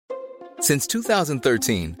Since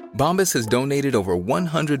 2013, Bombas has donated over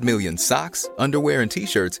 100 million socks, underwear, and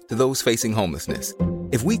T-shirts to those facing homelessness.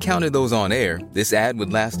 If we counted those on air, this ad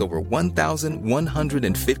would last over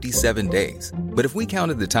 1,157 days. But if we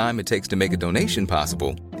counted the time it takes to make a donation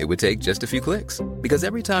possible, it would take just a few clicks. Because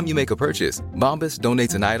every time you make a purchase, Bombas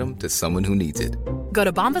donates an item to someone who needs it. Go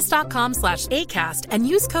to bombas.com/ACAST and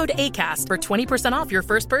use code ACAST for 20% off your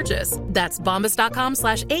first purchase. That's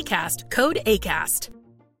bombas.com/ACAST, code ACAST.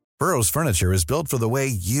 Burrow's furniture is built for the way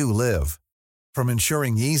you live. From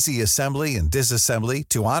ensuring easy assembly and disassembly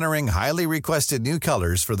to honoring highly requested new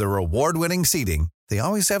colors for their award-winning seating, they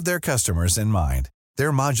always have their customers in mind.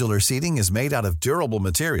 Their modular seating is made out of durable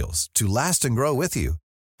materials to last and grow with you.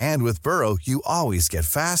 And with Burrow, you always get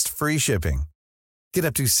fast, free shipping. Get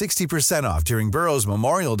up to 60% off during Burrow's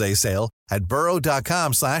Memorial Day sale at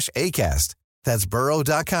burrow.com/ACAST. That's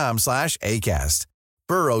burrow.com/ACAST.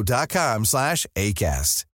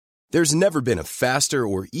 burrow.com/ACAST. There's never been a faster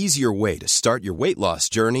or easier way to start your weight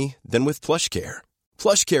loss journey than with PlushCare.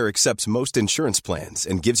 PlushCare accepts most insurance plans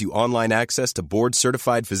and gives you online access to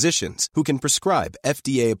board-certified physicians who can prescribe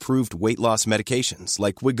FDA-approved weight loss medications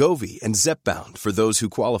like Wegovy and Zepbound for those who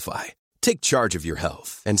qualify. Take charge of your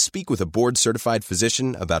health and speak with a board-certified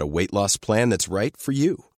physician about a weight loss plan that's right for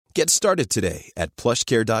you. Get started today at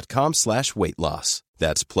plushcare.com/weightloss.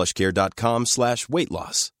 That's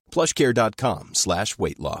plushcare.com/weightloss.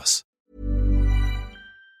 plushcare.com/weightloss.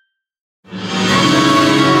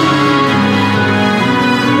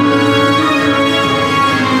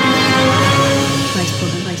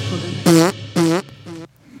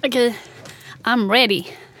 Okej, I'm ready.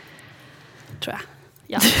 Tror jag.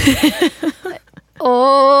 Ja.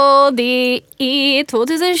 Och det är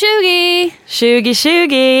 2020.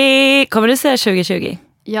 2020. Kommer du säga 2020?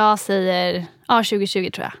 Jag säger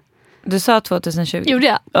 2020 tror jag. Du sa 2020. Gjorde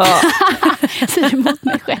jag? Ja. Jag säger emot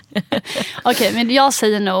mig själv. Okej, men jag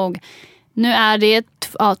säger nog, nu är det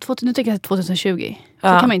nu tänker jag 2020. Så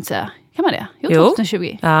kan man inte säga. Kan man det? Jo,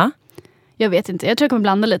 2020. Ja. Jag vet inte. Jag tror jag kommer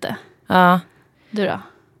blanda lite. Ja. Du då?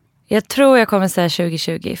 Jag tror jag kommer säga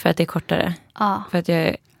 2020 för att det är kortare. Ja. För att jag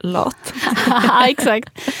är lat. Ja,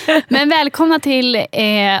 exakt. Men välkomna till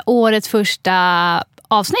årets första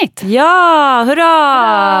avsnitt. Ja,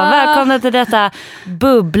 hurra! Välkomna till detta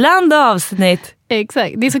bubblande avsnitt.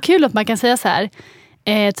 Exakt. Det är så kul att man kan säga så här.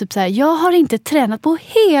 Typ så här, jag har inte tränat på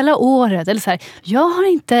hela året. Eller så här, jag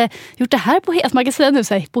har inte gjort det här på hela... Alltså man kan säga nu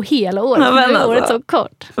så här, på hela året. Ja, men året så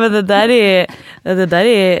kort. Men det där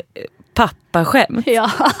är pappaskämt.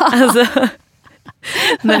 Ja. Alltså,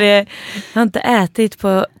 när jag har inte ätit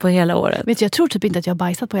på hela året. Vet du, jag tror typ inte att jag har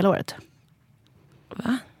bajsat på hela året.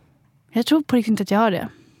 Va? Jag tror på riktigt inte att jag har det.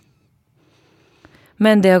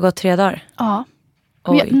 Men det har gått 3 dagar? Ja.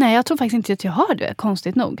 Jag tror faktiskt inte att jag har det,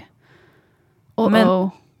 konstigt nog.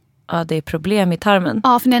 Ja, det är problem i tarmen.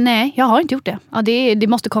 Ja, för nej, jag har inte gjort det. Ja, det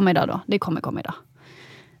måste komma idag då. Det kommer komma idag.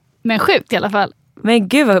 Men sjukt i alla fall. Men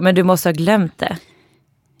gud, men du måste ha glömt det.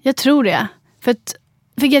 Jag tror det. För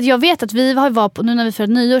jag vet att vi var på, nu när vi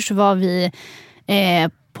firade nyår så var vi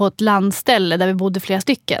på ett landställe där vi bodde flera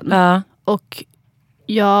stycken. Ja. Och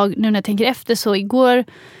nu när jag tänker efter så i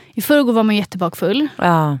förrgår var man jättebakfull.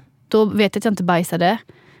 Ja. Då vet jag att jag inte bajsade.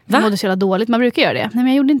 Jag mådde så jävla dåligt. Man brukar göra det. Nej, men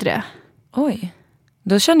jag gjorde inte det. Oj.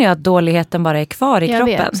 Då känner jag att dåligheten bara är kvar i kroppen.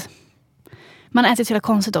 Vet. Man har ätit så jävla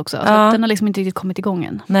konstigt också. Så att den har liksom inte riktigt kommit igång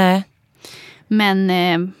än. Nej. Men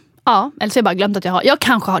eller så har jag bara glömt att jag har. Jag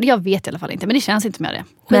kanske har det. Jag vet i alla fall inte. Men det känns inte med det.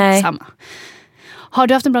 Skitsamma. Har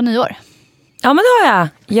du haft en bra nyår? Ja, men det har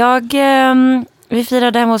jag. Vi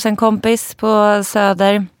firade hemma hos en kompis på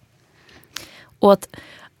Söder. Åt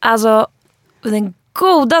den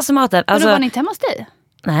godaste maten. Men då var ni inte hemma hos dig?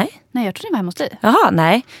 Nej, jag trodde ni var hemma hos dig. Jaha,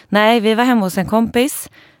 nej, vi var hemma hos en kompis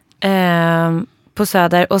på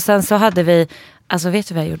Söder. Och sen så hade vi, vet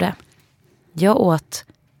du vad jag gjorde? Jag åt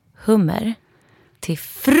hummer till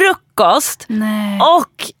frukost. Nej.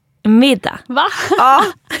 Och middag. Va? Ja.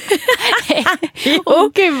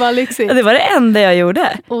 Gud vad lyxigt. Det var det enda jag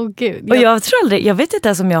gjorde. Gud. Och jag tror aldrig, jag vet inte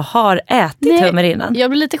ens om jag har ätit hummer innan. Jag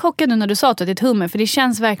blev lite chockad nu när du sa att du ätit hummer. För det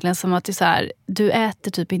känns verkligen som att det är så här, du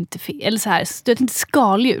äter typ inte eller så här, du äter inte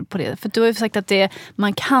skaldjur på det. För du har ju sagt att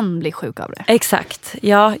man kan bli sjuk av det. Exakt.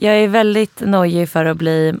 Ja, jag är väldigt nojig för att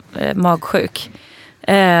bli magsjuk.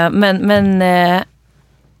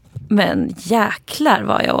 Men jäklar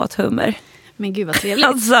vad jag åt hummer. Men gud vad trevligt.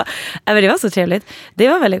 Det var så trevligt. Det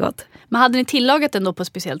var väldigt gott. Men hade ni tillagat den då på ett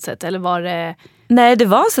speciellt sätt? Eller var det... Nej, det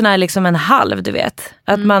var sån här liksom en halv, du vet.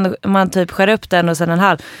 Att man typ skär upp den och sen en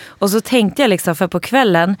halv. Och så tänkte jag liksom, för på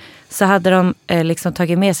kvällen så hade de liksom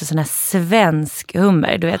tagit med sig sån här svensk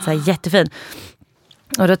hummer. Du vet, så här jättefin.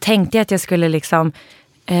 Och då tänkte jag att jag skulle liksom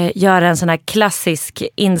göra en sån här klassisk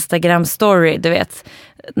Instagram-story, du vet.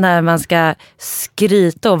 När man ska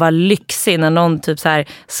skryta och vara lyxig när någon typ så här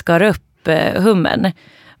skar upp hummern.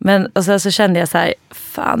 Men och sen så kände jag så här,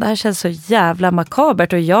 fan det här känns så jävla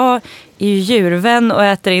makabert och jag är ju djurvän och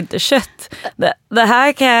äter inte kött. Det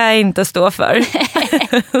här kan jag inte stå för.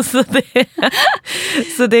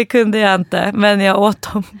 så det kunde jag inte, men jag åt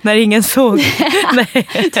dem när ingen såg. Nej.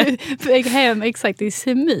 Du gick hem exakt i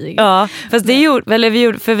smyg. Ja, fast det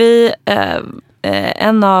gjorde, för vi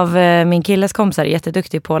en av min killes kompisar är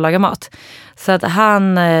jätteduktig på att laga mat. Så att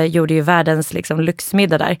han gjorde ju världens liksom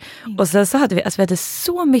lyxmiddag där. Och sen så hade vi hade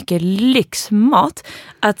så mycket lyxmat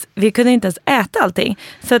att vi kunde inte ens äta allting.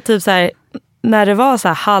 Så typ så här, när det var så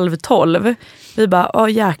här 11:30, vi bara,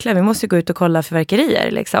 jäklar, vi måste gå ut och kolla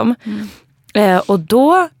fyrverkerier liksom. Och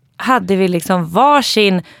då hade vi liksom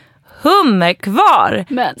varsin hummer kvar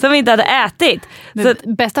som vi inte hade ätit. Så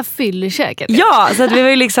bästa fyllekäket. Ja, så att vi var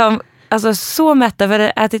ju liksom alltså så mätta, vi hade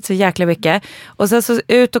ätit så jäkla mycket. Och sen så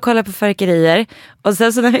ut och kolla på fyrverkerier. Och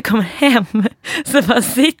sen så när vi kommer hem så bara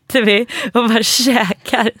sitter vi och bara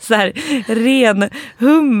käkar så här ren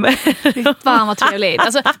hummer. Fan vad trevligt.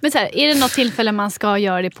 Alltså, men så här, är det något tillfälle man ska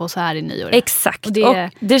göra det på så här i nyår? Exakt. Och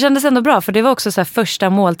det kändes ändå bra, för det var också så här första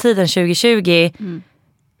måltiden 2020.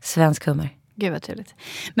 Svensk hummer. Gud vad trevligt.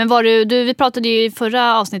 Men vi pratade ju i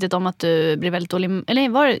förra avsnittet om att du blir väldigt dålig.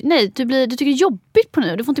 Eller du tycker det är jobbigt på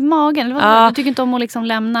nu. Du får inte i magen. Eller du tycker inte om att liksom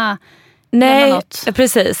lämna något.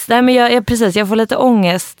 Precis. Nej, men precis. Jag får lite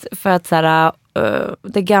ångest för att så här,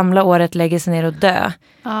 det gamla året lägger sig ner och dö.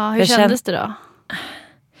 Ja, hur kändes det då?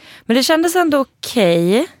 Men det kändes ändå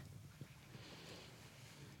okej.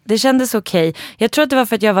 Det kändes okej. Jag tror att det var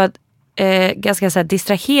för att jag var ganska så här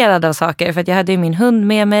distraherad av saker, för att jag hade ju min hund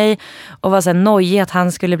med mig och var så här nojig att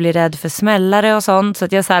han skulle bli rädd för smällare och sånt, så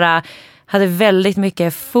att jag så här, hade väldigt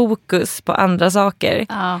mycket fokus på andra saker.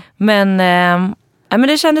 Men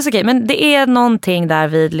det kändes okej. Men det är någonting där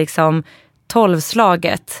vid liksom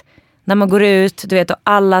 12-slaget när man går ut, du vet, och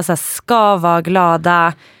alla så här ska vara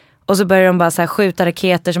glada. Och så börjar de bara så här skjuta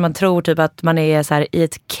raketer som man tror typ att man är så här i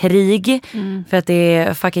ett krig. För att det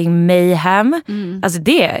är fucking mayhem. Alltså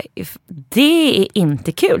det är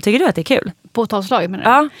inte kul. Tycker du att det är kul? På talslaget menar du?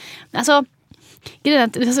 Ja. Alltså, det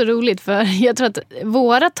är så roligt, för jag tror att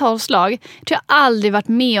våra talslag, jag aldrig varit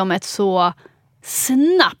med om ett så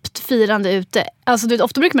snabbt firande ute. Alltså du vet,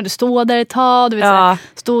 ofta brukar man stå där ett tag, du vet, såhär,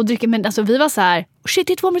 stå och dricka, men alltså vi var så här: shit,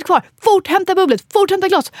 det är 2 minuter kvar, fort hämta bubblet, fort hämta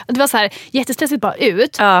glas. Det var så här jättestressigt, bara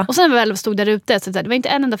ut. Och sen när vi väl stod där ute, så det var inte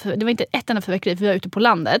ett enda fyrverkeri, för vi var ute på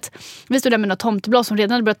landet. Vi stod där med några tomteblad som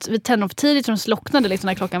redan hade börjat, vi tände dem för tidigt så de slocknade liksom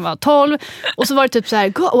när klockan var 12. Och så var det typ så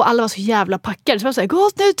här, och alla var så jävla packade. Så var det så här,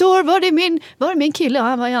 gott nytt år, var är min kille? Ja,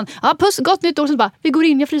 han var igen. Ja, puss, gott nytt år. Så bara, vi går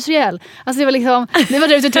in, jag fryser ihjäl. Alltså det var liksom, det var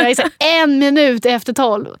där ute tror jag, 1 minut efter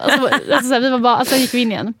 12. Alltså så här, vi var bara, alltså gick vi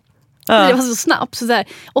in igen. Det var så snabbt. Så här,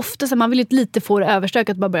 ofta så här, man vill ju lite få det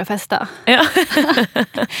överstökat och bara börja festa. Ja.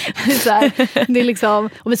 Så här, det är liksom,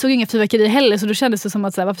 och vi såg inga fyrverkerier heller, så då kändes det som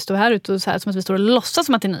att så här, varför står vi här ute och så här, som att vi står och låtsas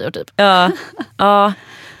som att det är nyår typ. Ja.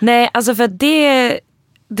 Nej, alltså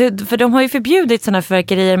för de har ju förbjudit såna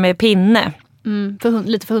fyrverkerier med pinne.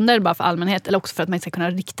 Lite för hundar, bara för allmänhet, eller också för att man ska kunna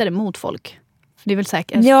rikta det mot folk. För det är väl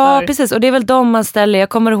säkert. Ja, precis. Och det är väl de man ställer. Jag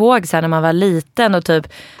kommer ihåg så här, när man var liten och typ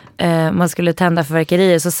man skulle tända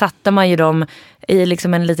fyrverkerier, så satte man ju dem i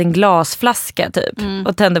liksom en liten glasflaska typ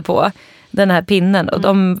och tände på den här pinnen, och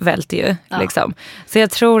de välte ju liksom. Så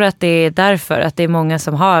jag tror att det är därför att det är många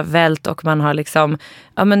som har vält, och man har liksom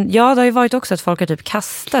det har ju varit också att folk har typ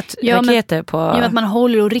kastat raketer på. Ja, att man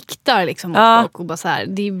håller och riktar liksom mot folk och bara så här,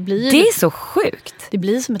 det är så sjukt. Det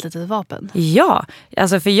blir som ett litet vapen. Ja,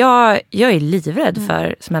 alltså för jag är livrädd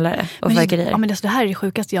för smällare och fyrverkerier. Ja, men det här är det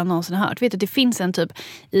sjukaste jag någonsin har hört. Vet du, det finns en typ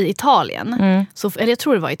i Italien, eller jag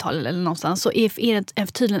tror det var Italien eller någonstans, så är det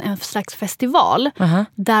tydligen en slags festival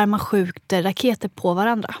där man skjuter raketer på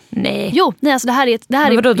varandra. Nej. Jo, nej, alltså det här är...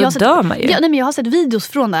 Men vadå, då dör man ju. Ja, nej, men jag har sett videos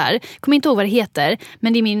från det här. Kommer inte ihåg vad det heter,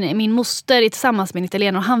 men det är min moster tillsammans med en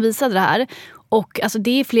italienare, och han visade det här. Och alltså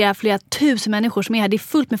det är flera tusen människor som är här. Det är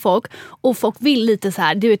fullt med folk. Och folk vill lite så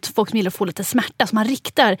här. Det är folk som gillar att få lite smärta. Så man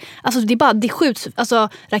riktar. Alltså det skjuts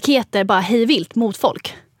raketer bara hejvilt mot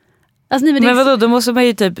folk. Alltså, men vadå, då måste man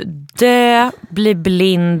ju typ dö, bli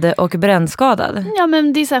blind och brännskadad. Ja,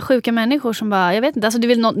 men det är så här sjuka människor som bara, jag vet inte, alltså det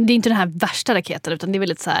är inte den här värsta raketen, utan det är väl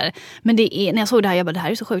lite så här. Men när jag såg det här, jag bara, det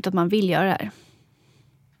här är så sjukt att man vill göra det här.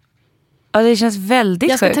 Ja, det känns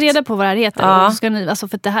väldigt sjukt. Jag ska ta reda på vad det här heter. Och ska ni, alltså,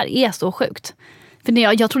 för det här är så sjukt.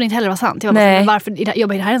 För jag trodde inte heller det var sant. Jag bara, varför, jag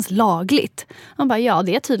bara, är det här ens lagligt? Man bara, ja,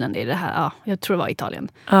 det är tydligen det här. Ja, jag tror det var Italien.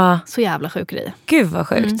 Så jävla sjuk grej. Gud vad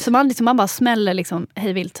sjukt. Så man bara smäller liksom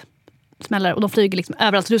hejvilt. smällar och de flyger liksom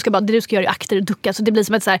överallt. Så det du ska göra är akta och ducka. Så det blir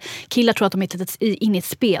som ett så här, killar tror att de är inne i ett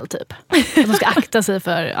spel typ. Att de ska akta sig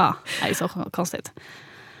för, det är så konstigt.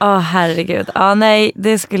 Herregud. Nej,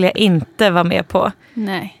 det skulle jag inte vara med på.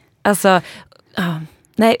 Nej. Alltså,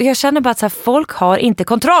 nej, jag känner bara att så här, folk har inte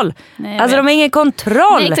kontroll. Nej, alltså de har ingen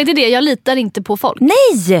kontroll. Nej, exakt, det är det. Jag litar inte på folk.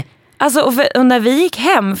 Nej! Alltså, och när vi gick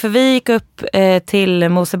hem, för vi gick upp till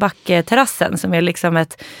Mosebacke-terrassen som är liksom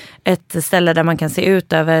ett ställe där man kan se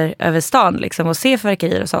ut över stan liksom, och se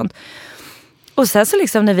fyrverkerier och sånt. Och sen så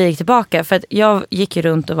liksom när vi gick tillbaka, för att jag gick ju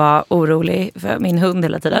runt och var orolig för min hund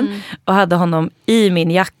hela tiden och hade honom i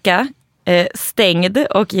min jacka stängd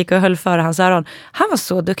och gick och höll för hans öron. Han var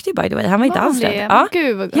så duktig by the way, han var inte alls rädd. Ja,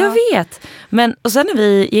 Gud, jag vet. Men, och sen när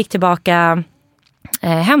vi gick tillbaka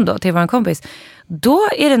hem då till vår kompis, då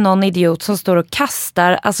är det någon idiot som står och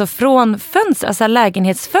kastar alltså från fönstret, alltså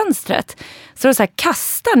lägenhetsfönstret. Så de så här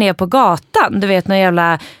kastar ner på gatan. Du vet, någon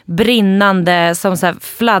jävla brinnande som så här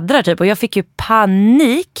fladdrar typ. Och jag fick ju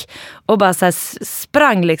panik och bara så här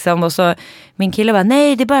sprang liksom. Och så min kille bara,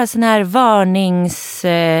 nej det är bara sån här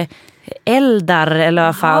varningseldar eller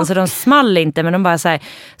vad fan. Så de small inte, men de bara så här,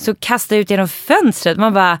 så kastade ut genom fönstret.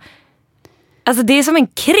 Man bara... Alltså det är som en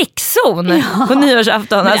krigszon på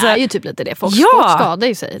nyårsafton. Men alltså, det är ju typ lite det. Folk skadar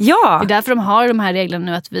ju sig. Ja. Det är därför de har de här reglerna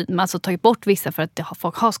nu. Att man alltså tagit bort vissa för att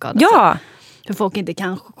folk har skadat ja. sig. För folk inte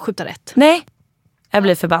kan skjuta rätt. Nej, jag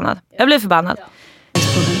blir förbannad.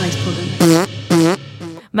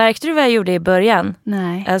 Märkte du vad jag gjorde i början?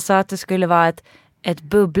 Nej. Jag sa att det skulle vara ett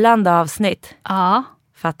bubblande avsnitt. Ja.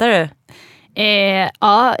 Fattar du?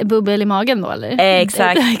 Bubbel i magen då eller?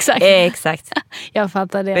 Exakt. Jag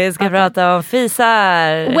fattar det. Vi ska prata om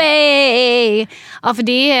fisar. Way! Ja, för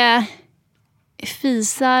det är...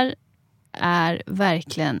 Fisar är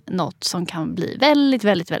verkligen något som kan bli väldigt,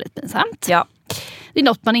 väldigt, väldigt pinsamt. Ja. Det är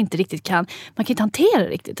något man inte riktigt kan... Man kan inte hantera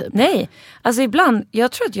riktigt typ. Nej, alltså ibland...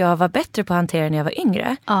 Jag tror att jag var bättre på att hantera när jag var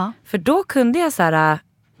yngre. Ja. För då kunde jag så här...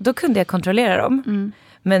 Då kunde jag kontrollera dem. Mm.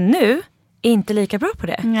 Men nu är inte lika bra på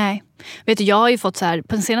det. Nej. Vet du, jag har ju fått så här,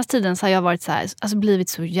 på den senaste tiden så har jag varit så här, alltså blivit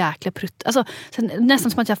så jäkla prutt. Alltså,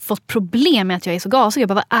 nästan som att jag har fått problem med att jag är så gasig. Jag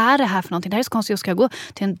bara, vad är det här för någonting? Det här är så konstigt. Ska jag gå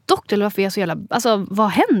till en doktor eller varför är jag så jävla... Alltså,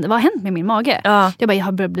 vad har hänt med min mage? Ja. Jag bara, jag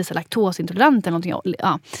har börjat bli så laktosintolerant eller någonting.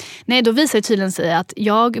 Ja. Nej, då visar det tydligen sig att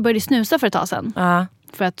jag började snusa för ett tag sedan. Ja.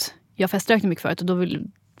 För att jag feströkte mycket förut och då vill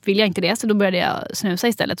jag inte det. Så då började jag snusa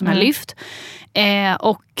istället som en lyft.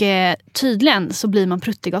 Tydligen så blir man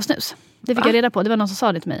pruttig av snus. Det fick jag reda på. Det var någon som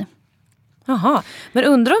sa det till mig. Jaha, men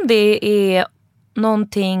undrar om det är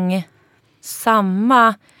någonting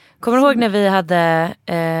samma. Kommer du ihåg när vi hade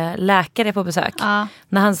läkare på besök? Ja.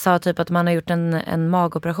 När han sa typ att man har gjort en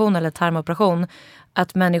magoperation eller tarmoperation.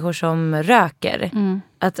 Att människor som röker,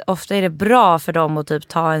 att ofta är det bra för dem att typ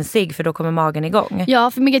ta en cigg för då kommer magen igång.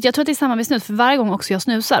 Ja, för jag tror att det är samma med snus. För varje gång också jag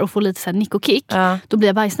snusar och får lite så här nikokick, då blir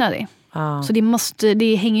jag bajsnödig. Ja. Så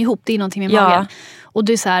det hänger ihop, det är någonting med magen. Och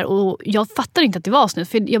det är så här, och jag fattar inte att det var snus.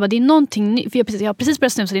 För jag bara, det är någonting för jag har precis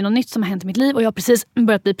börjat snusa, det är något nytt som har hänt i mitt liv och jag har precis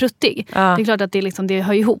börjat bli pruttig. Ja. Det är klart att det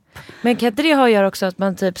hör ihop. Men kan inte det ha att göra också att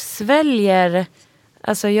man typ sväljer...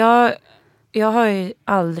 Alltså jag har ju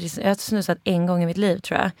aldrig... Jag har snusat en gång i mitt liv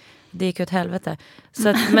tror jag. Det gick åt helvete. Så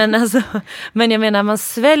att, men jag menar, man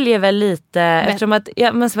sväljer väl lite... Eftersom att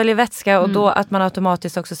man sväljer vätska och då att man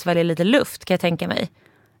automatiskt också sväljer lite luft, kan jag tänka mig.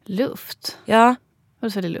 Luft? Ja.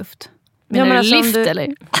 Vad sväljer luft? Men är det lyft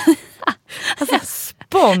eller? Alltså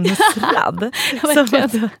sponsrad.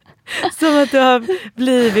 som att du har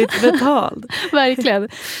blivit betald. Verkligen.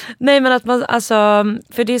 Nej, men att man, alltså,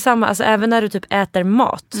 för det är samma, alltså, även när du typ äter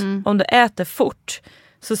mat. Om du äter fort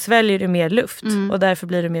så sväljer du mer luft och därför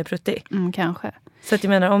blir du mer pruttig. Kanske. Så att jag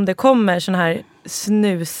menar, om det kommer sån här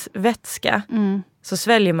snusvätska så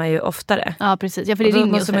sväljer man ju oftare. Ja, precis. Ja, för det och då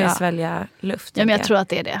måste man ju svälja luft. Ja, men jag tror att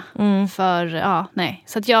det är det. För, nej.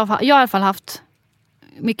 Så att jag har i alla fall haft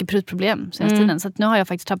mycket prutproblem senaste tiden. Så att nu har jag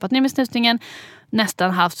faktiskt trappat ner med snusningen.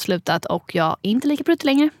 Nästan haft slutat och jag är inte lika pruttig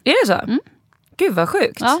längre. Är det så? Gud vad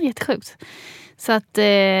sjukt. Ja, jättesjukt. Så att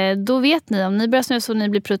då vet ni, om ni börjar snusa och ni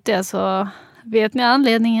blir pruttiga så vet ni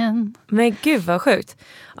anledningen. Men gud vad sjukt.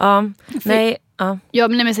 Ja, nej. Ja. Ja,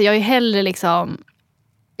 men jag är hellre liksom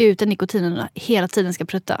utan nikotinen och hela tiden ska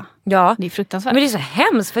prutta. Ja. Det är fruktansvärt. Men det är så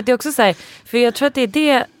hemskt, för det är också så här, för jag tror att det är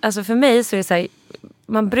det, alltså för mig så är det så här,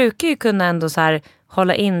 man brukar ju kunna ändå så här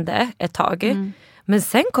hålla in det ett tag. Men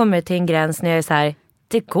sen kommer det till en gräns när jag är så här,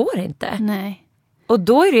 det går inte. Nej. Och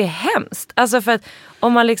då är det ju hemskt. Alltså för att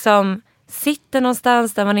om man liksom sitter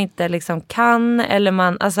någonstans där man inte liksom kan, eller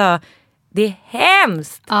man, alltså det är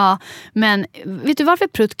hemskt. Ja, men vet du varför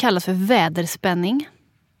prutt kallas för väderspänning?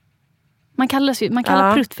 Man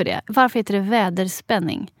kallar prutt för det. Varför heter det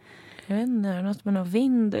väderspänning? Jag vet inte, något med någon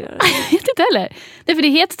vind att göra. Jag vet inte heller. Det är för det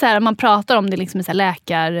heter så här, man pratar om det liksom i så här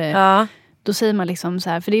läkar... Ja. Då säger man liksom så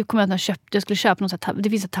här, för det kommer att jag skulle köpa någon så här, det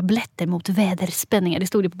finns tabletter mot väderspänningar. Det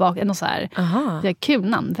stod det på baken och så här. Det är kul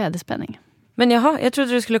namn, väderspänning. Men jag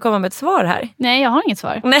trodde du skulle komma med ett svar här. Nej, jag har inget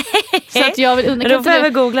svar. Nej. Så att jag vill, då får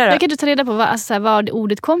jag googla då. Jag kan inte ta reda på var det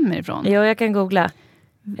ordet kommer ifrån. Jo, jag kan googla.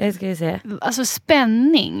 Jag ska se. Alltså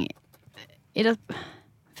spänning. Är det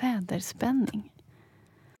väderspänning?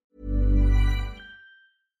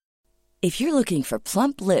 If you're looking for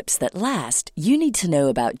plump lips that last, you need to know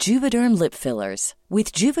about Juvederm lip fillers.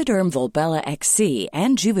 With Juvederm Volbella XC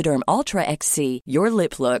and Juvederm Ultra XC, your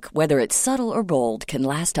lip look, whether it's subtle or bold, can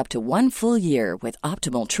last up to 1 full year with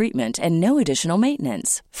optimal treatment and no additional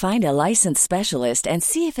maintenance. Find a licensed specialist and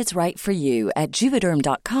see if it's right for you at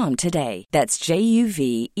Juvederm.com today. That's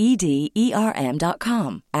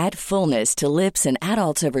JUVEDERM.com. Add fullness to lips in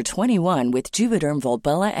adults over 21 with Juvederm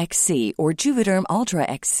Volbella XC or Juvederm Ultra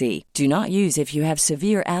XC. Do not use if you have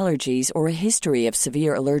severe allergies or a history of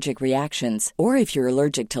severe allergic reactions, or if you're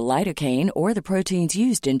allergic to lidocaine or the proteins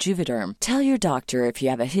used in Juvederm. Tell your doctor if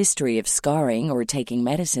you have a history of scarring or taking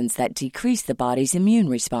medicines that decrease the body's immune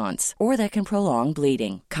response or that can prolong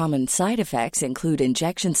bleeding. Common side effects include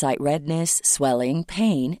injection site redness, swelling,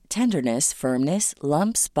 pain, tenderness, firmness,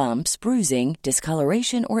 lumps, bumps, bruising,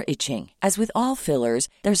 discoloration, or itching. As with all fillers,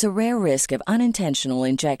 there's a rare risk of unintentional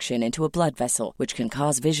injection into a blood vessel, which can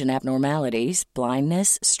cause vision abnormalities,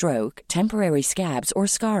 blindness, stroke, temporary scabs, or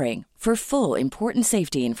scarring. For full, important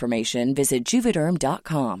safety information, visit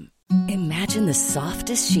Juvederm.com. Imagine the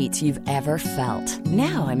softest sheets you've ever felt.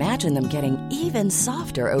 Now imagine them getting even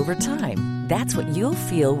softer over time. That's what you'll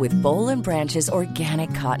feel with Boll & Branch's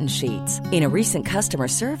organic cotton sheets. In a recent customer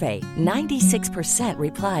survey, 96%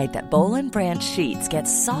 replied that Boll & Branch sheets get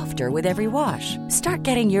softer with every wash. Start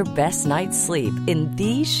getting your best night's sleep in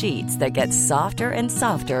these sheets that get softer and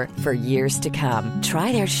softer for years to come.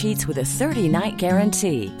 Try their sheets with a 30-night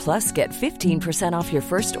guarantee. Plus, get 15% off your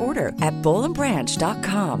first order at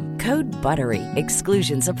BollandBranch.com. Code BUTTERY.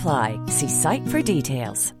 Exclusions apply. See site for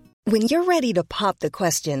details. When you're ready to pop the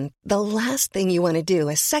question, the last thing you want to do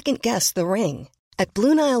is second-guess the ring. At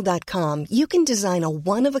BlueNile.com, you can design a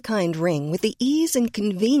one-of-a-kind ring with the ease and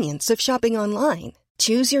convenience of shopping online.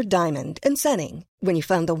 Choose your diamond and setting. When you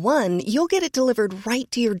find the one, you'll get it delivered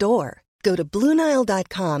right to your door. Go to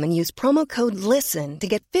BlueNile.com and use promo code LISTEN to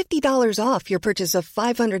get $50 off your purchase of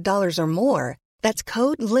 $500 or more. That's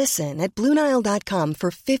code LISTEN at BlueNile.com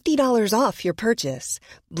for $50 off your purchase.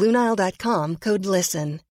 BlueNile.com, code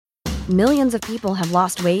LISTEN. Millions of people have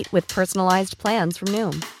lost weight with personalized plans from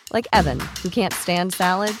Noom. Like Evan, who can't stand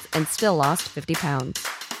salads and still lost 50 pounds.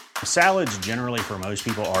 Salads generally for most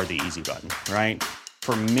people are the easy button, right?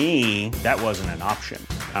 For me, that wasn't an option.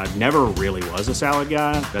 I never really was a salad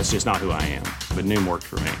guy. That's just not who I am. But Noom worked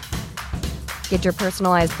for me. Get your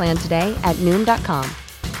personalized plan today at Noom.com.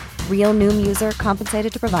 Real Noom user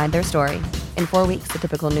compensated to provide their story. In 4 weeks, the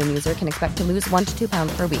typical Noom user can expect to lose 1 to 2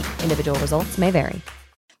 pounds per week. Individual results may vary.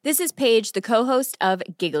 This is Paige, the co-host of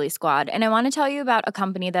Giggly Squad, and I want to tell you about a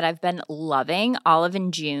company that I've been loving, Olive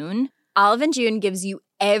 & June. Olive & June gives you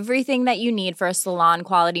everything that you need for a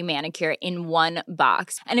salon-quality manicure in one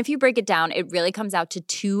box. And if you break it down, it really comes out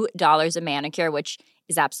to $2 a manicure, which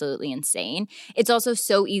is absolutely insane. It's also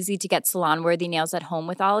so easy to get salon-worthy nails at home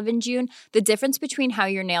with Olive & June. The difference between how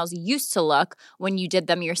your nails used to look when you did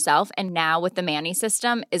them yourself and now with the Mani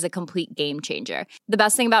system is a complete game changer. The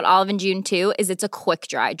best thing about Olive & June, too, is it's a quick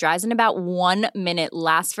dry. Dries in about 1 minute,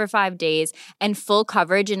 lasts for 5 days, and full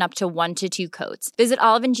coverage in up to 1 to 2 coats. Visit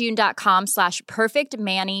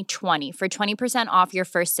oliveandjune.com/perfectmani20 for 20% off your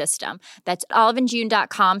first system. That's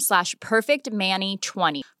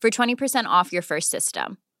oliveandjune.com/perfectmani20 for 20% off your first system.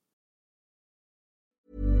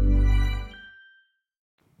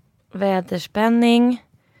 Väderspänning.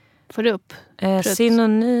 Får du upp?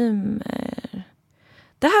 Synonymer.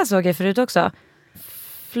 Det här såg jag förut också.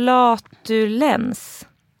 Flatulens.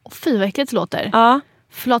 Fy vad äckligt det låter. Ja.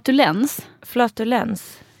 Flatulens.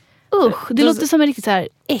 Det låter som en riktigt så här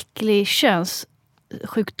äcklig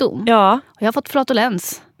könssjukdom. Ja. Och jag har fått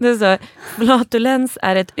flatulens. Det är så. Flatulens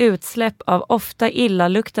är ett utsläpp av ofta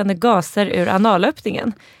illaluktande gaser ur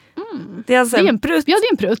analöppningen. Det är alltså en prutt. Ja, det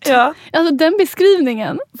är en prutt. Ja. Alltså den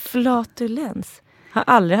beskrivningen. Flatulens. Har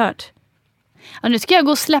aldrig hört. Ja, nu ska jag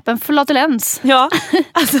gå och släppa en flatulens. Ja.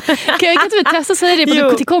 Alltså. kan inte vi testa säga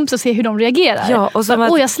det till kompis och se hur de reagerar? Ja, och som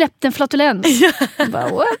jag släppte en flatulens. Ja. Bara,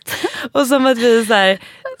 what? Och som att vi så här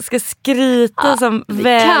ska skryta som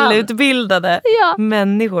välutbildade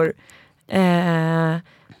människor.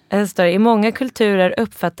 Här står det, i många kulturer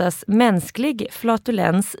uppfattas mänsklig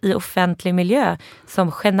flatulens i offentlig miljö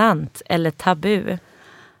som genant eller tabu.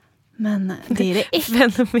 Men det är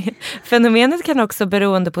det Fenomenet kan också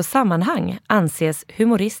beroende på sammanhang anses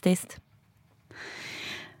humoristiskt.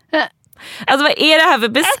 Alltså vad är det här för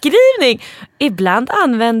beskrivning? Ibland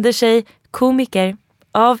använder sig komiker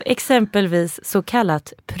av exempelvis så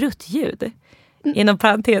kallat pruttljud. Inom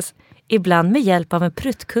parentes, ibland med hjälp av en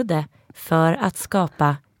pruttkudde för att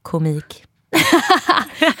skapa komik.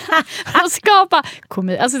 Att skapa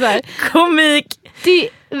komik. Alltså där. Komik.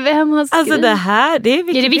 Vem har skrivit? Alltså det här, det är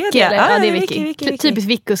Wikipedia. Är det Wiki eller? Ja, det är Wiki. Typiskt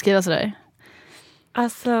Wiki att skriva sådär.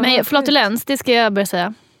 Alltså, men flatulens, det ska jag börja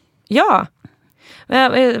säga. Ja.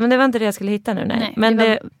 Men det var inte det jag skulle hitta nu. Nej. Men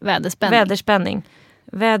det var väderspänning.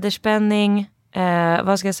 Väderspänning.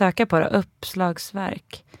 Vad ska jag söka på då?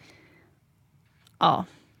 Uppslagsverk. Ja.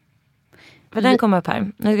 För den kommer upp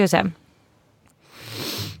här. Nu ska vi se.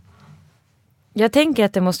 Jag tänker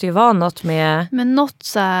att det måste ju vara något med... Men något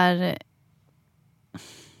så här...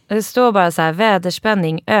 Det står bara så här,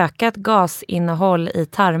 väderspänning, ökat gasinnehåll i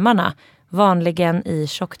tarmarna, vanligen i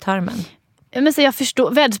tjocktarmen. Men så jag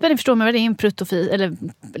förstår, väderspänning förstår man, det är en prutofi eller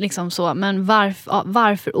liksom så, men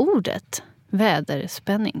varför ordet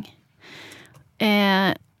väderspänning?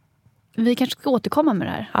 Vi kanske ska återkomma med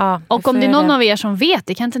det här. Ja, och om det är någon av er som vet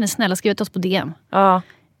det, kan inte ni snälla skriva till oss på DM. Ja.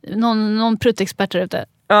 Någon pruttexpert där ute.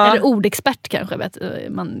 Ja. Eller ordexpert kanske.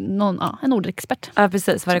 En ordexpert. Ja,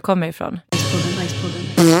 precis. Var det kommer ifrån.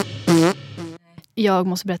 Jag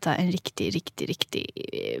måste berätta en riktig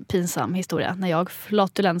pinsam historia. När jag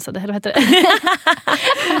flatulensade. Eller vad heter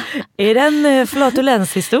det? Är det en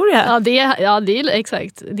flatulenshistoria? Ja, det är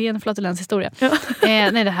exakt. Det är en flatulenshistoria. Ja.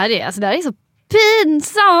 Nej, det här är så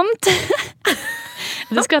pinsamt.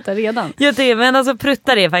 Du skrattar redan. Ja, men alltså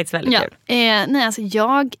pruttar är faktiskt väldigt kul. Nej, alltså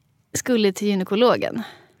jag skulle till gynekologen.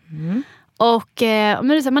 Och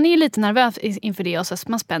men man är ju lite nervös inför det och så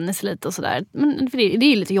man spänner sig lite och sådär. Men det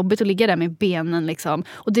är lite jobbigt att ligga där med benen liksom.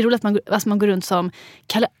 Och det är roligt att man går runt som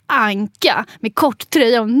Kalle Anka med kort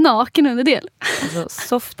tröja och naken underdel. Alltså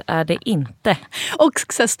soft är det inte. Och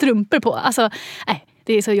så här, strumpor på. Alltså, nej.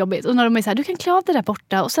 Det är så jobbigt. Och när de är så här, du kan klä av det där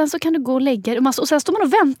borta och sen så kan du gå och lägga dig. Och sen står man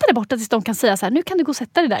och väntar där borta tills de kan säga så här, nu kan du gå och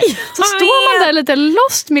sätta dig där. Så står man där lite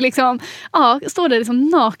lost med liksom, står där liksom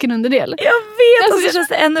naken underdel. Jag vet, och så känns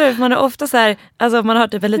det ännu mer, man är ofta så här, alltså man har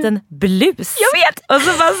typ en liten blus. Jag vet! Och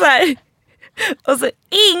så bara så här, och så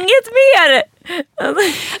inget mer.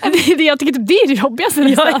 Jag tycker typ det är det jobbigaste.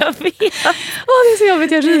 Ja, jag vet. Det är så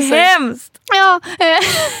jobbigt, jag ryser. Hemskt. Ja,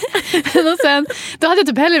 och sen, då hade jag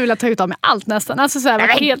typ hellre velat ta ut av mig allt nästan. Alltså så här,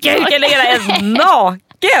 helt gud, jag lägger ens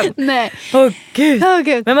naken. Nej. Åh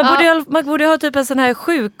gud. Men man borde ha typ en sån här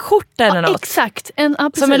sjukkort eller något. Exakt.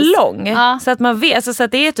 Som är lång. Så att man vet, alltså, så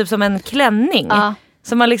att det är typ som en klänning.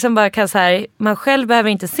 Så man liksom bara kan så här, man själv behöver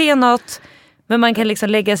inte se något. Men man kan liksom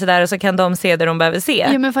lägga sig där och så kan de se det de behöver se.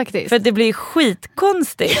 Ja, men faktiskt. För det blir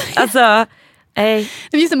skitkonstigt. Alltså,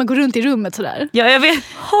 just när man går runt i rummet sådär. Ja, jag vet.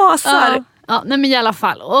 Hasar. Ja, nej men i alla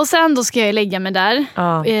fall. Och sen då ska jag lägga mig där.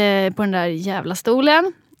 På den där jävla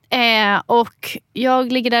stolen. Och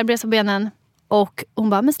jag ligger där bredvid benen. Och hon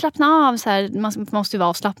bara, men slappna av. Så här, man måste ju vara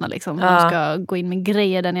avslappnad liksom. Man ska gå in med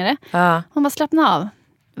grejer där nere. Hon bara, slappna av.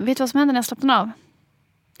 Vet du vad som händer när jag slappnar av?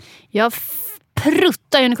 Jag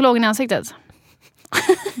pruttar gynekologen i ansiktet.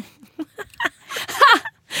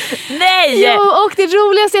 Nej! Jo, och det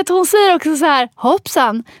roligaste är att hon säger också så här,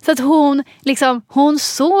 hoppsan. Så att hon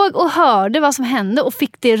såg och hörde vad som hände och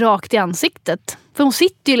fick det rakt i ansiktet. För hon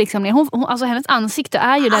sitter ju liksom ner. Alltså hennes ansikte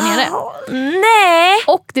är ju där nere. Nej!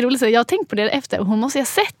 Och det roligaste, jag har tänkt på det efter. Hon måste ju ha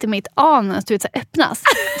sett mitt anus så här, öppnas.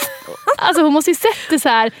 Alltså hon måste ju sett det så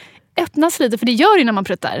här öppnas lite. För det gör ju när man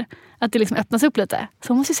pruttar. Att det liksom öppnas upp lite. Så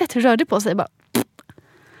hon måste ju sett hur det rörde på sig. Bara...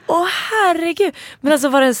 herregud. Men alltså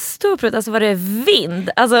var det en stor prutt? Alltså var det vind?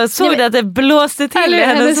 Alltså såg du att det blåste till i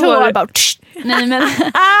hennes hår? Bara,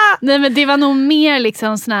 nej men det var nog mer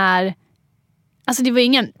liksom sån här... Alltså det var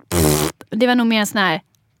ingen... Det var nog mer en sån här...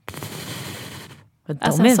 Men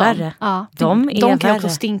de är värre. Ja, de kan också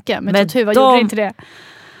stinka. Men Tuva gjorde inte det.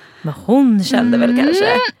 Men hon kände väl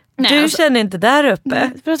kanske... Nej, du känner inte där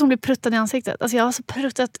uppe? För att hon blev pruttad i ansiktet. Alltså jag har så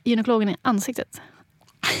pruttat gynekologen i ansiktet.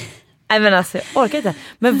 Nej men alltså jag orkar inte.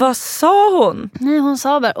 Men vad sa hon? Nej, hon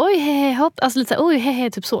sa bara oj hehe hopp. Alltså lite så oj hehe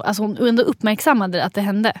typ så. Alltså hon ändå uppmärksammade att det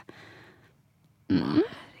hände.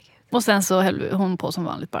 Och sen så höll hon på som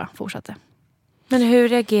vanligt, bara fortsatte. Men hur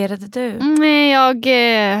reagerade du? Nej,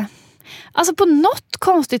 alltså på något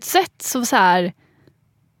konstigt sätt så här.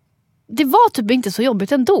 det var typ inte så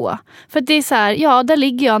jobbigt ändå. För det är så här, ja, där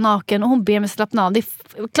ligger jag naken och hon ber mig slappna av. Det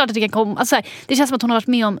är klart att det kan komma. Alltså här, det känns som att hon har varit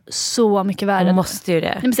med om så mycket värre. Hon måste ju det.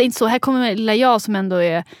 Nej, men så inte så. Här kommer lilla jag som ändå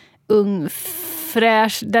är ung,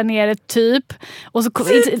 fräsch där nere typ. Och så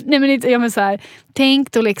nej men inte, ja men så här,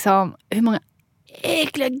 tänk då liksom hur många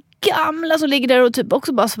äckliga gamla som ligger där och typ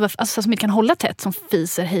också bara alltså, som inte kan hålla tätt, som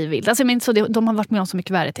fiser hejvilt. Alltså jag menar så, de har varit med om så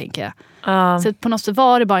mycket värre, tänker jag. Så på något sätt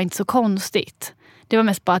var det bara inte så konstigt. Det var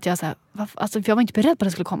mest bara att jag så här, alltså, för jag var inte beredd på att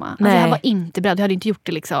det skulle komma. Alltså, jag var inte beredd, jag hade inte gjort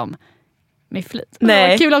det liksom med flit. Men det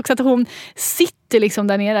var kul också att hon sitter liksom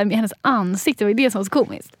där nere med hennes ansikte. Det var det som var så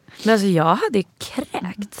komiskt. Men alltså jag hade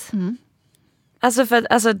kräkt. Alltså för att,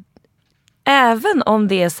 alltså, även om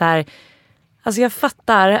det är så här, alltså jag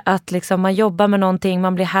fattar att liksom man jobbar med någonting,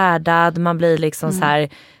 man blir härdad, man blir liksom så här,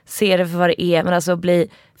 ser det för vad det är, men alltså bli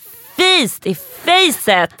fist i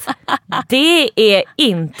facet, det är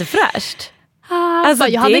inte fräscht. Alltså,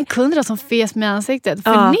 jag hade en kund som fes med ansiktet.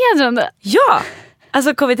 Förnedrande. Ja,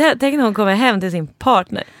 alltså tänk när hon kommer hem till sin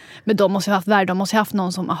partner. Men de måste ju ha haft värde. De måste ju ha haft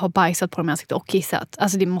någon som har bajsat på dem i ansiktet och kissat.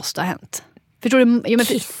 Alltså det måste ha hänt. Förstår du?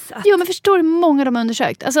 Men förstår du hur många de har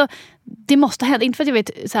undersökt? Alltså det måste ha hänt. Inte för att jag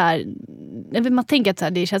vet så här, man tänker att så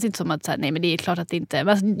här, det känns inte som att så här, nej men det är klart att det inte. Men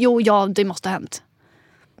alltså, det måste ha hänt.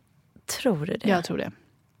 Tror du det? Jag tror det.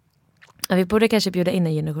 Ja, vi borde kanske bjuda in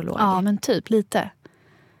en gynekolog. Ja, men typ lite.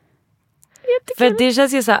 För det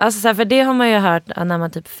känns ju så här, alltså så här, för det har man ju hört när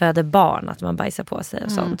man typ föder barn, att man bajsar på sig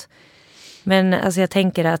och sånt. Men alltså jag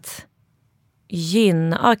tänker att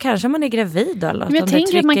kanske man är gravid eller något. Men jag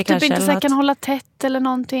tänker att man typ inte så kan hålla tätt eller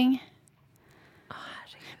någonting.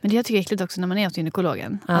 Men det jag tycker är äckligt också när man är hos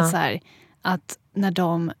gynekologen. Att, så här, att när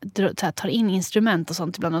de tar in instrument och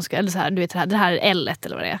sånt ibland, eller så här, du vet det här är L1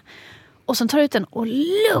 eller vad det är. Och sen tar ut den och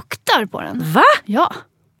luktar på den. Va? Ja.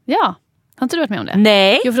 Har inte du varit med om det?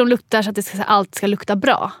 Nej. Jo, för de luktar så att allt ska lukta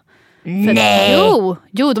bra. Nej. Jo,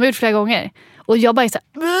 de har gjort flera gånger. Och jag bara är så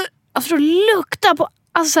här, alltså lukta på,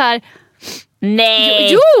 alltså så här.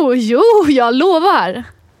 Nej. Jo, jag lovar.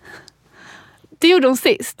 Det gjorde de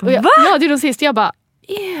sist. Och Va? Ja, det gjorde de sist. Jag bara,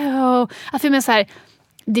 alltså men så här,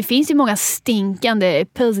 det finns ju många stinkande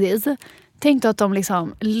pussies. Tänk då att de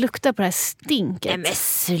liksom luktar på det här stinket. Nej men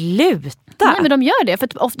sluta. Nej men de gör det. För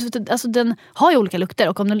att ofta, alltså, den har ju olika lukter.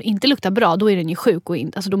 Och om den inte luktar bra, då är den ju sjuk. Och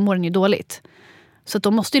alltså, då mår den ju dåligt. Så att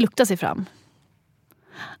de måste ju lukta sig fram.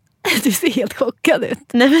 Du ser helt chockad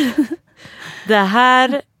ut. Nej men det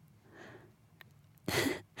här...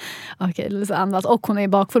 Okej, så andas. Och hon är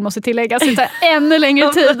bakfull, måste tilläggas. Det tar ännu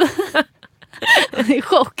längre tid. Det är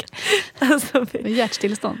chock. Alltså,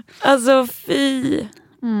 hjärtstillstånd. Alltså fy.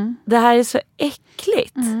 Det här är så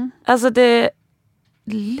äckligt. Alltså det...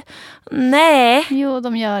 Nej. Jo,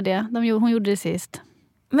 de gör det. Hon gjorde det sist.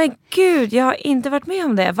 Men gud, jag har inte varit med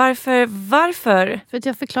om det. Varför? För att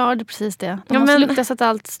jag förklarade precis det. De måste lukta så att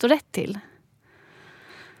allt står rätt till.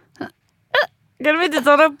 Kan de inte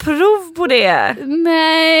ta några prov på det?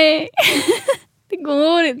 Nej. Det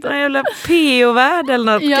går inte. En jävla pH-värde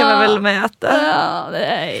eller något kan man väl mäta.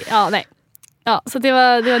 Nej. Ja, så det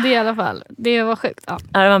var det i alla fall. Det var sjukt. Ja,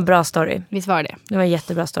 det var en bra story. Visst var det? Det var en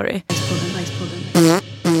jättebra story.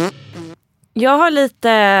 Jag har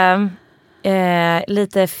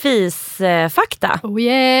lite fisfakta. Oh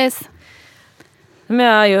yes. Men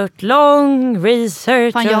jag har gjort lång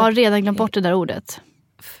research. Fan, jag har redan glömt bort det där ordet.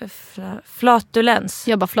 Flatulens.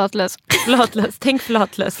 Jag bara flatlös. Tänk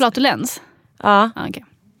flatlös. Flatulens? Ja. Okay.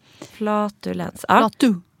 Flatulens. Ja.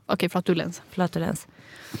 Flatulens.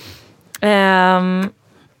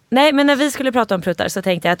 Nej, men när vi skulle prata om pruttar så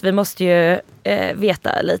tänkte jag att vi måste ju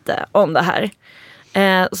veta lite om det här.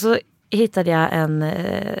 Så hittade jag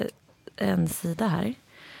en sida här.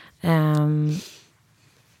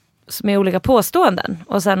 Med olika påståenden.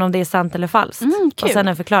 Och sen om det är sant eller falskt. Och sen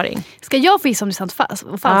en förklaring. Ska jag få gissa om det är sant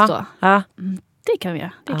och falskt då? Ja. Det kan vi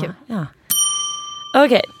göra. Det är kul. Ja.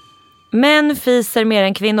 Okej. Män fiser mer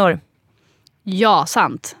än kvinnor. Ja,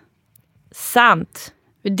 sant. Sant.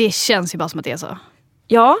 Det känns ju bara som att det är så.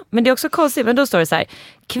 Ja, men det är också konstigt. Men då står det så här.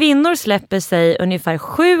 Kvinnor släpper sig ungefär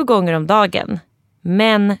 7 gånger om dagen.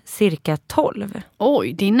 Män cirka 12.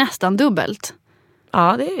 Oj, det är nästan dubbelt.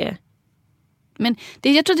 Ja, det är det. Men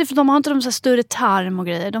jag tror att det är för att de har inte de så större tarm och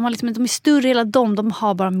grejer. De är större hela de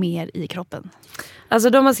har bara mer i kroppen. Alltså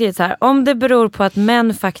de har skrivit så här. Om det beror på att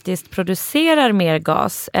män faktiskt producerar mer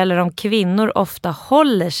gas eller om kvinnor ofta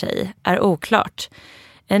håller sig är oklart.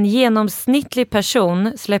 En genomsnittlig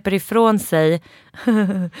person släpper ifrån sig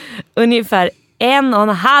ungefär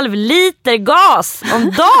 1,5 liter gas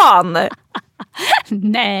om dagen.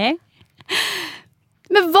 Nej.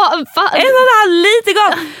 Men vad? 1,5 liter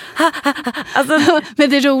gas! Alltså, men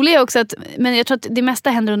det roliga är också att jag tror att det mesta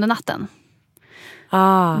händer under natten.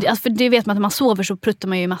 Alltså för det vet man att när man sover så pruttar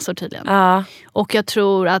man ju massor tydligen. Och jag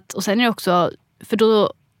tror att, och sen är det också,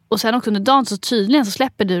 och sen också under dagen så tydligen så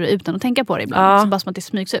släpper du det utan att tänka på det ibland. Så bara som att det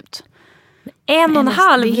smygs ut.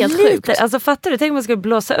 1,5 det är helt liter. sjukt. Alltså fattar du? Tänk om man skulle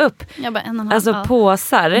blåsa upp. Jag bara 1,5. Alltså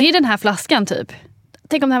påsar. Det är den här flaskan typ.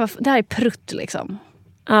 Tänk om det här är prutt liksom.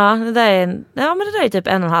 Ja, det där är typ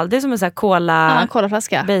 1,5. Det är som en sån här cola.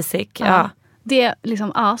 Colaflaska. Basic. Det är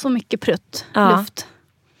liksom, så mycket prutt. Luft.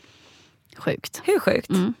 Sjukt. Hur sjukt?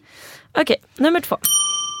 Okej, nummer 2.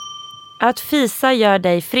 Att fisa gör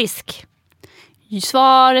dig frisk.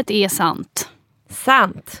 Svaret är sant.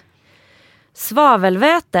 Sant.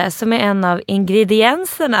 Svavelväte som är en av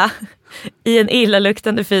ingredienserna i en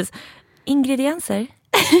illaluktande fis. Ingredienser?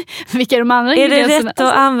 Vilka är de andra är ingredienserna? Är det rätt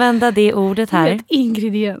att använda det ordet här?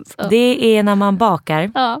 Ingrediens. Det är när man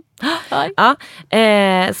bakar.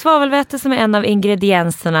 Svavelväte som är en av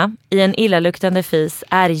ingredienserna i en illaluktande fis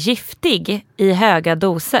är giftig i höga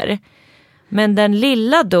doser. Men den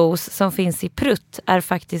lilla dos som finns i prutt är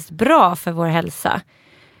faktiskt bra för vår hälsa.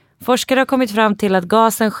 Forskare har kommit fram till att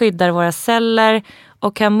gasen skyddar våra celler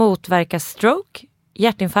och kan motverka stroke,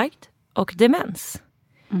 hjärtinfarkt och demens.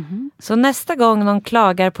 Så nästa gång någon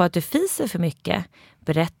klagar på att du fiser för mycket,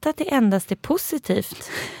 berätta att det endast är positivt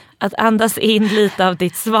att andas in lite av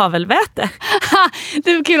ditt svavelväte.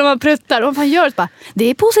 Det är kul om man pruttar. Och fan gör det bara, det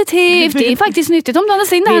är positivt, det är faktiskt nyttigt om du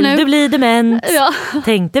andas in det här nu. Vill du bli dement? Ja.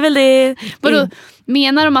 Tänkte väl det. Vadå?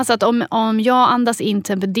 Menar de alltså att om jag andas in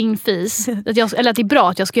till exempel din fis, eller att det är bra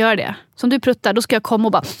att jag ska göra det. Som du pruttar, då ska jag komma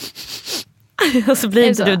och bara... Och så blir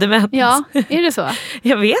inte du dement. Ja, är det så?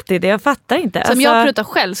 Jag vet inte, jag fattar inte. Som jag pruttar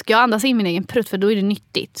själv, ska jag andas in min egen prutt för då är det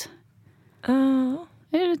nyttigt.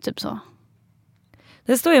 Är det typ så?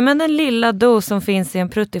 Det står ju, men den lilla dos som finns i en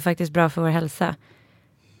prutt är faktiskt bra för vår hälsa.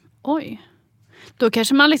 Oj. Då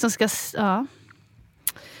kanske man liksom ska... Ja.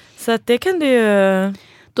 Så att det kan du ju...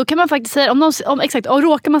 Då kan man faktiskt säga, om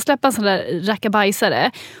råkar man släppa en sån där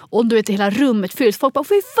rackabajsare och du vet hela rummet fylls, folk bara,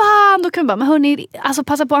 fy fan, då kan man bara, men hörni, alltså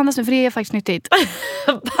passa på att andas nu för det är faktiskt nyttigt.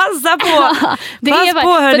 Passa på! Det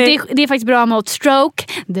är faktiskt bra mot stroke,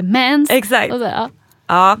 demens. Exakt. Och så,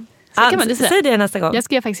 ja. Säg det nästa gång. Jag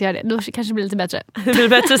ska faktiskt göra det. Då kanske det blir lite bättre. Det blir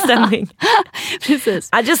bättre stämning. Precis.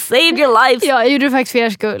 I just saved your lives. Ja, jag gjorde det faktiskt för er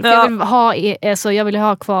skull. För jag vill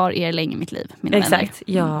ha kvar er länge i mitt liv. Mina vänner.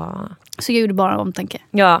 Ja. Så jag gjorde bara omtanke.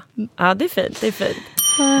 Ja, det är fint.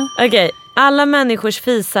 Okej, alla människors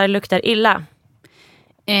fisar luktar illa.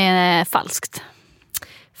 Falskt.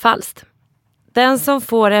 Falskt. Den som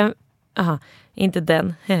får en... inte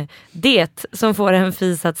den. Det som får en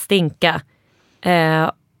fis att stinka.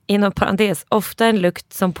 Inom parentes, ofta en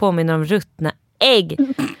lukt som påminner om ruttna ägg.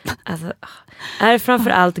 Alltså, är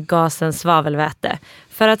framförallt gasen svavelväte.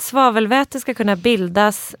 För att svavelväte ska kunna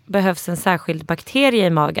bildas behövs en särskild bakterie i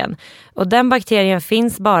magen. Och den bakterien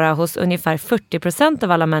finns bara hos ungefär 40%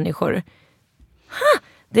 av alla människor.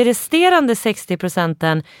 De resterande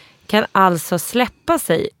 60% kan alltså släppa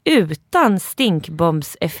sig utan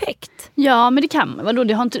stinkbombseffekt. Ja, men det kan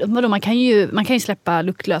man. Man kan ju släppa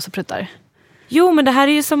luktlösa pruttar. Jo, men det här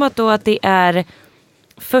är ju som att det är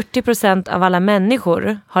 40% av alla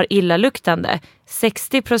människor har illaluktande.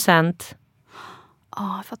 60%.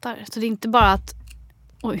 Ja, jag fattar. Så det är inte bara att...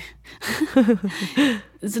 Oj.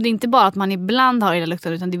 Så det är inte bara att man ibland har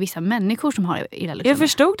illaluktande, utan det är vissa människor som har illaluktande. Jag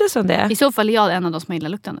förstod det som det. I så fall är jag en av de som har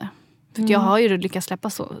illaluktande. För jag har ju lyckats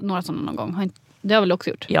släppa några sådana någon gång. Det har jag väl också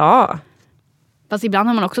gjort? Ja. Fast ibland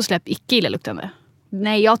har man också släppt icke illaluktande.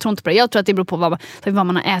 Nej, jag tror inte på det. Jag tror att det beror på vad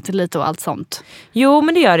man har ätit lite och allt sånt. Jo,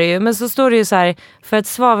 men det gör det ju. Men så står det ju så här, för att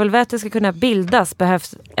svavelväte ska kunna bildas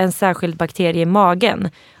behövs en särskild bakterie i magen.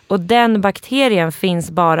 Och den bakterien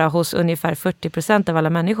finns bara hos ungefär 40% av alla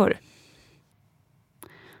människor.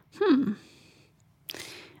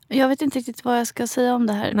 Jag vet inte riktigt vad jag ska säga om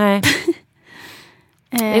det här. Nej.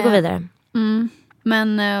 Vi går vidare.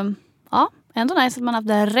 Men ändå nice att man har haft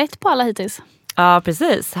det rätt på alla hittills. Ja,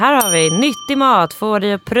 precis. Här har vi nyttig mat, får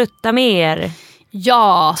dig att prutta mer.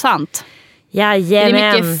 Ja, sant. Jajamän. Det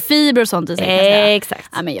är mycket fiber och sånt i sig. Exakt.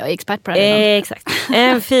 Ja, men jag är expert på det här. Exakt.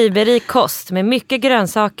 En fiberrik kost med mycket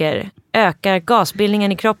grönsaker ökar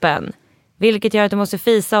gasbildningen i kroppen. Vilket gör att du måste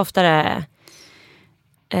fisa oftare.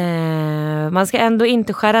 Man ska ändå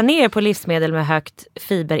inte skära ner på livsmedel med högt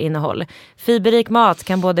fiberinnehåll. Fiberrik mat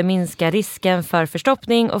kan både minska risken för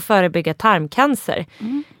förstoppning och förebygga tarmcancer.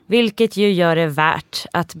 Vilket ju gör det värt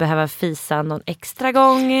att behöva fisa någon extra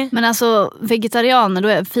gång. Men alltså vegetarianer,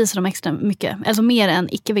 då fisar de extra mycket. Alltså mer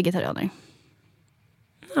än icke-vegetarianer.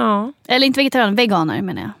 Ja. Eller inte vegetarianer, veganer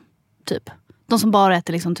menar jag. Typ. De som bara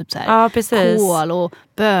äter liksom typ så här kål och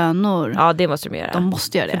bönor. Ja, det måste de göra. De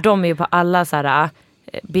måste göra det. För de är ju på alla så här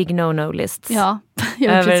big no-no lists. Ja,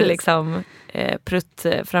 över precis. liksom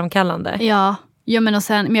pruttframkallande. Ja, men och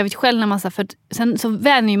sen, men jag vet själv när man för sen så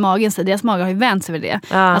vänjer ju magen sig. Deras magar har ju vänt sig vid det.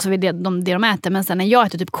 Ja. Alltså vid det de äter. Men sen när jag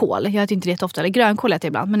äter typ kål, jag äter inte det ofta, eller grönkål äter jag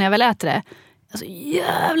ibland. Men när jag väl äter det, alltså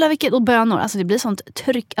jävlar vilket, och bönor, alltså det blir sånt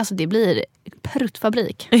tryck, alltså det blir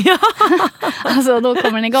pruttfabrik. Ja. Alltså då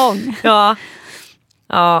kommer den igång. Ja.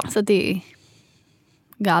 Så det är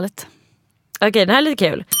galet. Okej, den här är lite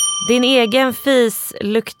kul. Din egen fis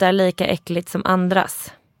luktar lika äckligt som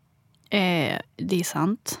andras. Det är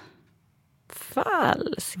sant.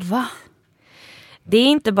 Falskt. Va? Det är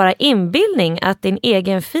inte bara inbildning att din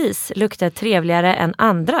egen fis luktar trevligare än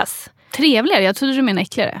andras. Trevligare? Jag trodde du menade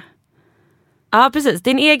äckligare. Ja, precis.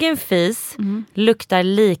 Din egen fis luktar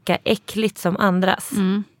lika äckligt som andras.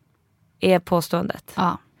 Är påståendet.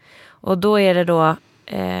 Ja. Och då är det då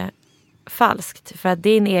falskt. För att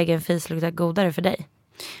din egen fis luktar godare för dig.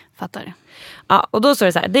 Fattar. Ja, och då står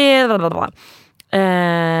det så här.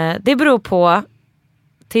 Det beror på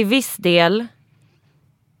till viss del.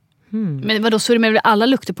 Men vadå, så är det med alla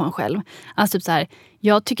lukter på en själv? Alltså typ så här,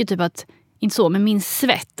 jag tycker typ att, inte så, men min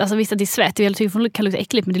svett, alltså visst att det är svett, jag tycker det kan lukta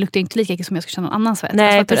äckligt, men det luktar inte lika äckligt som jag ska känna någon annan svett.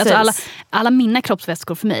 Nej, alltså alla mina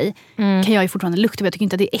kroppsvätskor för mig kan jag ju fortfarande lukta, men jag tycker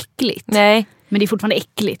inte att det är äckligt. Nej. Men det är fortfarande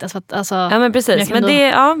äckligt. Alltså, ja, men precis. Men det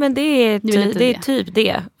är typ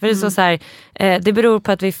det. För det är så här, det beror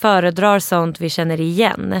på att vi föredrar sånt vi känner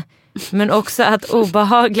igen. Men också att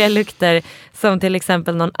obehagliga lukter, som till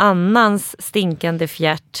exempel någon annans stinkande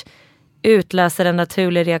fjärt, utlöser en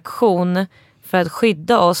naturlig reaktion för att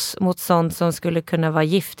skydda oss mot sånt som skulle kunna vara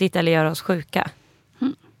giftigt eller göra oss sjuka.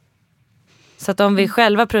 Så att om vi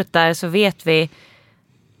själva pruttar så vet vi,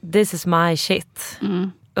 this is my shit.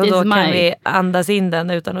 Och då kan vi andas in den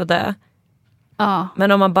utan att dö. Ja.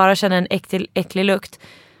 Men om man bara känner en äcklig lukt,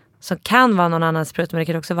 så kan vara någon annans prutt, men det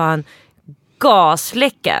kan också vara en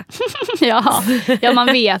gasläcka. Ja, man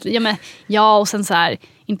vet. Ja, och sen så här,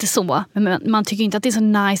 inte så, men man tycker inte att det är så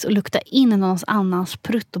nice att lukta in någon annans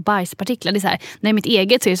prutt och bajspartiklar. Det är så här, när det är mitt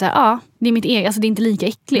eget så är det så här, ja, det är mitt eget, alltså det är inte lika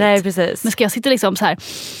äckligt. Nej, precis. Men ska jag sitta liksom så här,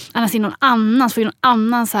 annars in någon annan, får ju någon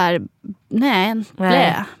annan så här, nej.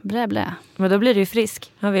 Blä. Men då blir du ju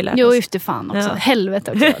frisk, har vi lärt oss. Jo, just det, fan också. Ja.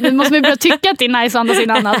 Helvete också. Nu måste man ju börja tycka att det är nice att andas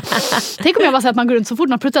in annat. Tänk om jag bara säger att man går runt, så fort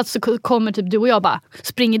man pruttat så kommer typ du och jag bara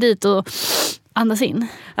springer dit och andas in.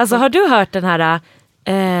 Alltså har du hört den här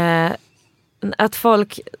att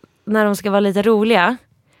folk, när de ska vara lite roliga,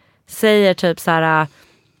 säger typ så här,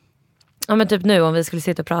 ja men typ nu om vi skulle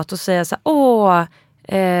sitta och prata och säga så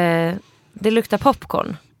här, det luktar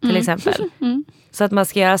popcorn till exempel. Så att man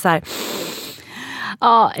ska göra så här.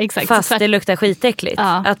 Ja, exakt. Fast det luktar skitäckligt.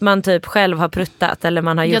 Ja. Att man typ själv har pruttat eller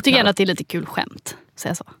man har gjort. Jag tycker ändå att det är lite kul skämt,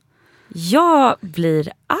 säger så. Jag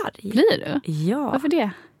blir arg. Blir du? Ja. Varför det?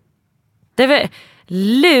 Det vill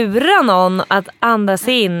lura någon att andas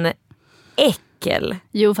in äckel.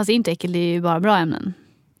 Jo, fast inte äckel, det är ju bara bra ämnen.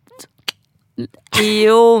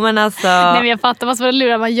 Jo, men alltså. Nej, men jag fattar vad som är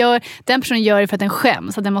lura. Den personen gör det för att den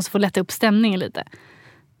skäms, så att den måste få lätta upp stämningen lite.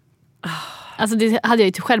 Alltså det hade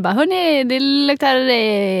jag ju själv bara, hörni, det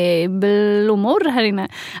luktar blommor här inne.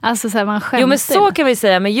 Alltså så här, man skäms. Jo, men så kan vi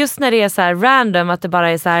säga, men just när det är så här random, att det bara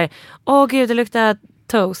är så här, åh gud, det luktar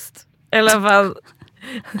toast. Eller vad.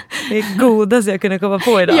 Det är godaste jag kunde komma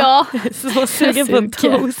på idag. Ja. Så sugen på en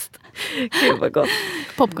toast. Gud vad gott.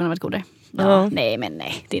 Popcorn har varit godare. Ja. Nej,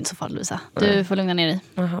 det är inte så farligt, Lisa. Du får lugna ner dig.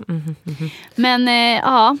 Men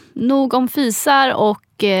nog om fisar och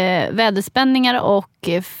väderspänningar och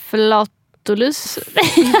flatulens.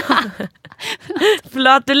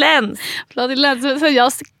 Så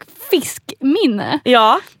jag fiskminne.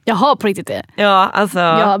 Ja. Jag har på riktigt det. Ja, alltså.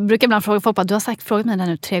 Jag brukar ibland fråga folk, du har frågat mig det här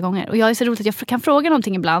nu 3 gånger. Och jag är så roligt att jag kan fråga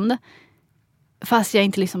någonting ibland, fast jag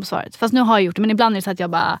inte lyssnar på svaret. Fast nu har jag gjort det, men ibland är det så att jag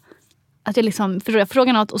bara, att jag liksom jag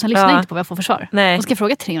frågar något och sen lyssnar jag inte på vad jag får för svar. Nej. Och ska jag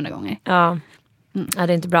fråga 300 gånger. Ja. Ja,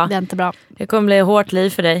 det är inte bra. Det är inte bra. Det kommer bli ett hårt liv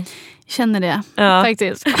för dig. Jag känner det,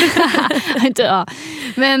 faktiskt.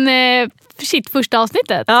 Men shit, första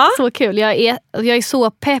avsnittet. Ja. Så kul. Jag är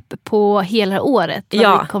så pepp på hela året.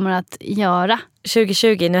 Vad vi kommer att göra.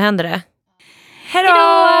 2020, nu händer det.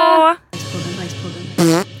 Hejdå!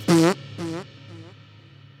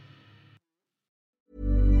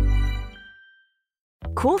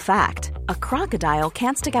 Cool fact, a crocodile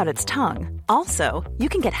can't stick out its tongue. Also, you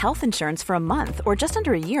can get health insurance for a month or just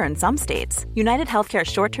under a year in some states. United Healthcare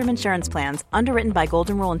short-term insurance plans, underwritten by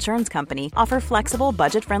Golden Rule Insurance Company, offer flexible,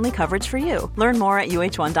 budget-friendly coverage for you. Learn more at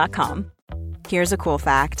uh1.com. Here's a cool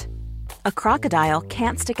fact. A crocodile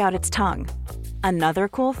can't stick out its tongue. Another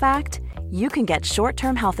cool fact, you can get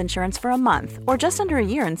short-term health insurance for a month or just under a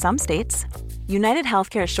year in some states. United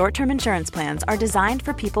Healthcare short-term insurance plans are designed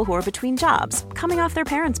for people who are between jobs, coming off their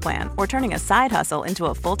parents' plan, or turning a side hustle into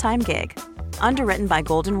a full-time gig. Underwritten by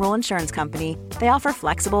Golden Rule Insurance Company, they offer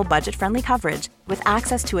flexible, budget-friendly coverage with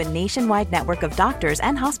access to a nationwide network of doctors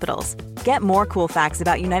and hospitals. Get more cool facts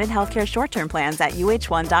about United Healthcare short-term plans at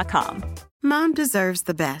uh1.com. Mom deserves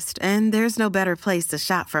the best, and there's no better place to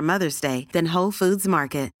shop for Mother's Day than Whole Foods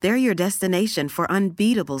Market. They're your destination for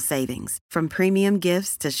unbeatable savings, from premium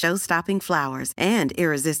gifts to show-stopping flowers and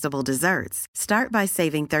irresistible desserts. Start by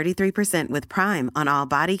saving 33% with Prime on all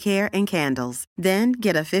body care and candles. Then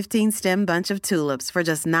get a 15-stem bunch of tulips for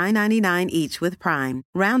just $9.99 each with Prime.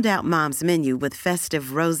 Round out Mom's menu with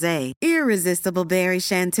festive rosé, irresistible berry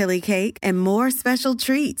chantilly cake, and more special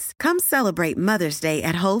treats. Come celebrate Mother's Day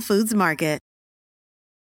at Whole Foods Market.